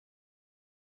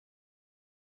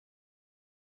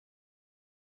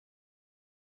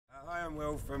Hi, I'm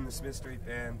Will from the Smith Street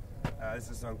Band. This is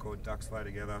a song called Ducks Fly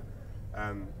Together.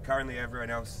 Currently everyone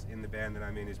else in the band that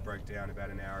I'm in is broke down about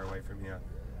an hour away from here.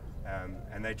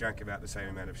 And they drank about the same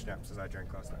amount of schnapps as I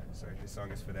drank last night. So this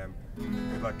song is for them.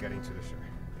 Good luck getting to the show.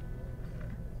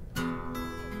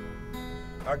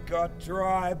 I got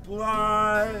dry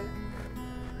blood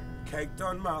caked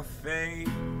on my feet.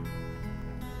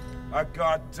 I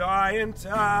got dying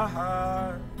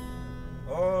tar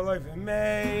all over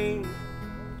me.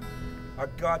 I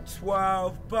got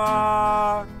 12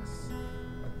 bucks,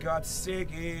 I got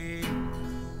ciggies,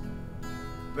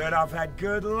 but I've had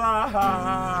good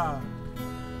luck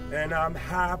and I'm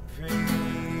happy.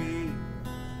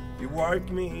 You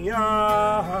woke me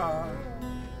up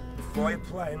before you're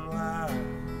playing loud.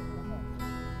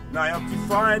 Now I hope you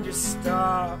find your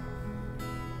stuff.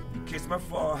 You kissed my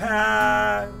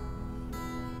forehead,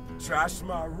 trashed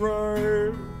my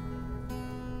room,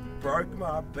 broke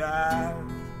my bed,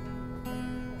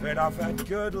 but I've had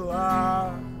good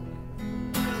luck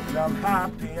and I'm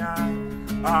happy.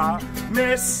 I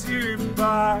miss you,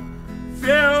 but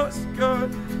feels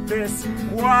good this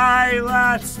way.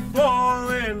 Let's fall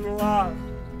in love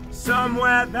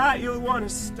somewhere that you'll want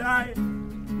to stay.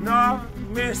 No,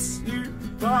 miss you,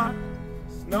 but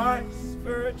it's nice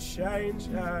for a change.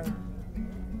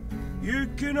 You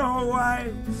can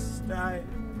always stay.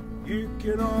 You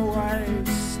can always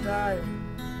stay.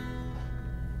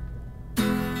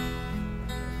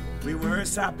 We were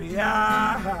as happy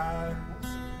as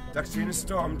ducks in a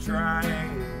storm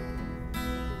drain,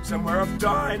 somewhere off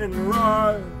Dining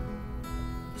Road,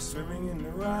 swimming in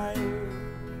the rain.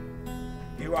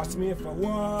 You asked me if I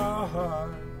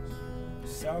was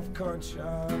self-conscious.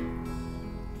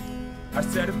 I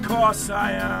said, of course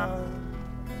I am.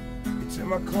 You took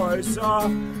my clothes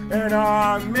off and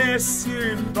I miss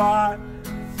you, but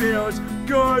feels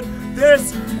good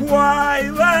this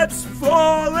way. Let's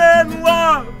fall in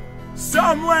love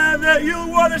somewhere that you'll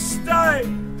want to stay.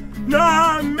 No,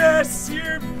 I miss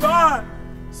you, but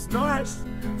it's nice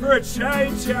for a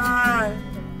change.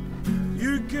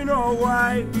 You can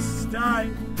always stay.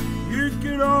 You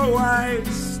can always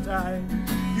stay.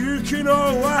 You can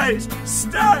always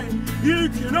stay. You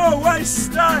can always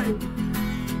stay.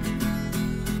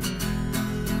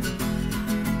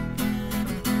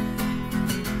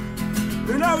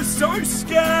 And I was so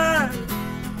scared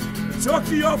to talk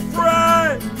to your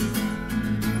friends,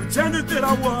 pretended that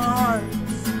I was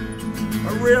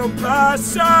a real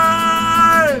person,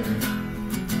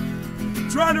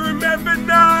 trying to remember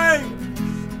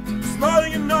names,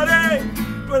 smiling and nodding,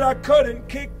 but I couldn't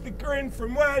kick the grin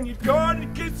from when you'd gone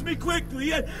and kissed me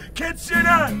quickly in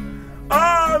kitchenette.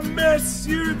 I miss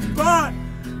you, but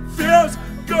feels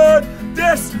good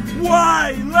this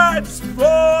way. Let's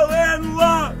fall in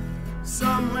love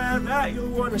somewhere that you'll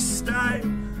want to stay.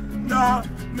 Not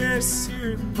miss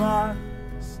you, but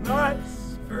it's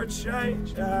nice for a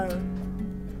change.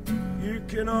 You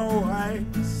can always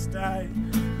stay.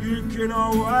 You can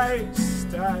always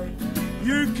stay.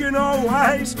 You can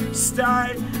always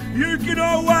stay. You can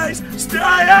always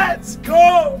stay. It's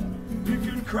cool. You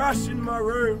can crash in my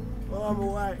room while I'm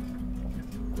away.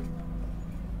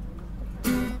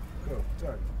 Cool,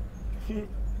 done.